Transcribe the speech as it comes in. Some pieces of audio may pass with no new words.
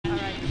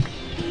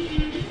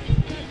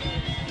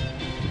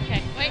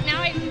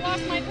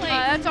lost my plate.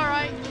 That's all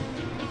right.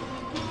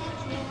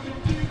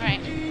 All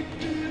right.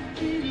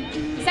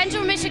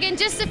 Central Michigan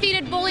just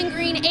defeated Bowling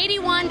Green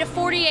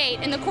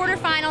 81-48 in the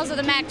quarterfinals of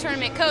the MAC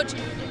tournament. Coach,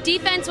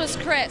 defense was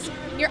crisp.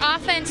 Your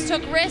offense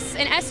took risks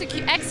and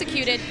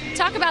executed.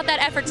 Talk about that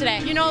effort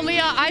today. You know,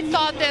 Leah, I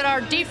thought that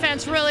our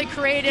defense really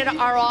created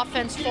our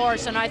offense for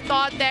us, and I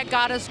thought that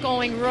got us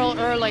going real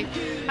early.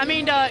 I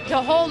mean,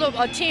 to hold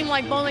a team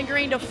like Bowling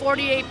Green to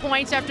 48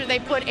 points after they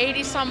put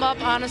 80-some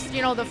up on us,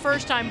 you know, the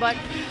first time. But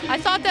I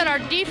thought that our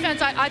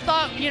defense, I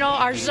thought, you know,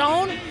 our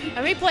zone,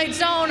 and we played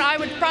zone, I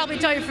would probably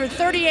tell you, for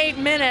 38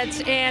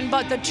 minutes.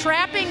 But the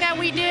trapping that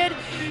we did,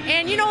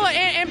 and, you know,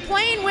 and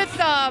playing with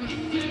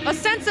a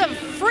sense of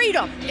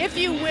freedom, if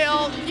you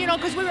will, you know,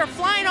 because we were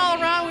flying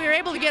all around, we were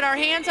able to get our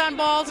hands on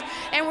balls,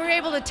 and we were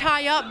able to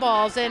tie up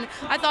balls. And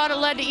I thought it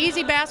led to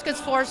easy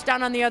baskets for us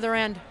down on the other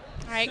end.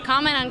 All right,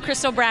 comment on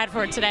Crystal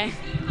Bradford today.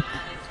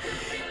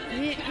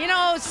 You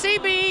know,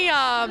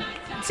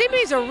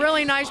 CB's a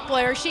really nice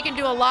player. She can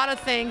do a lot of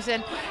things.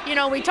 And, you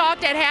know, we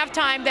talked at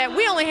halftime that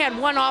we only had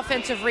one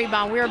offensive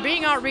rebound. We were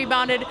being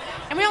out-rebounded,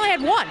 and we only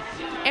had one.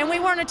 And we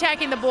weren't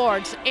attacking the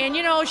boards. And,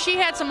 you know, she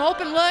had some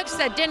open looks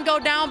that didn't go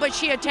down, but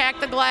she attacked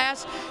the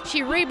glass.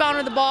 She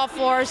rebounded the ball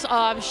for us.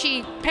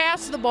 She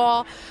passed the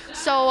ball.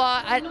 So,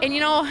 and, you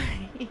know,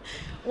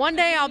 one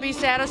day I'll be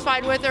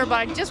satisfied with her, but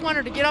I just want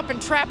her to get up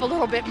and trap a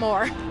little bit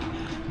more.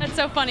 That's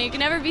so funny. You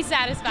can never be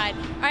satisfied.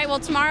 All right, well,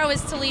 tomorrow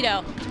is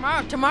Toledo.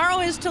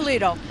 Tomorrow is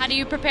Toledo. How do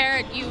you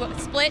prepare? You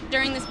split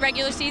during this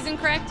regular season,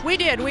 correct? We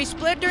did. We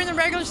split during the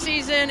regular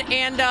season,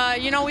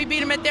 and, you know, we beat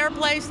them at their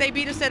place. They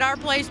beat us at our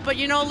place. But,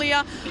 you know,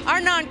 Leah, our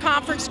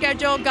non-conference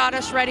schedule got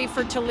us ready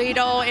for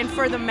Toledo and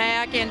for the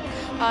MAC. And,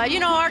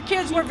 you know, our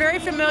kids were very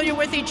familiar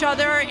with each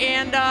other,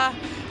 and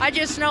I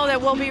just know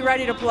that we'll be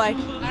ready to play.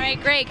 All right,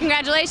 great.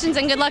 Congratulations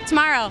and good luck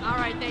tomorrow. All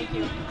right, thank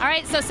you. All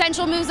right, so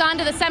Central moves on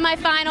to the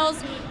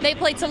semifinals. They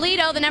play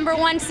Toledo, the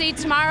 #1 seed,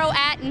 tomorrow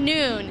at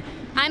noon.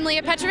 I'm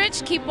Leah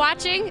Petrovich. Keep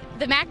watching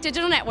the MAC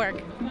Digital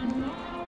Network.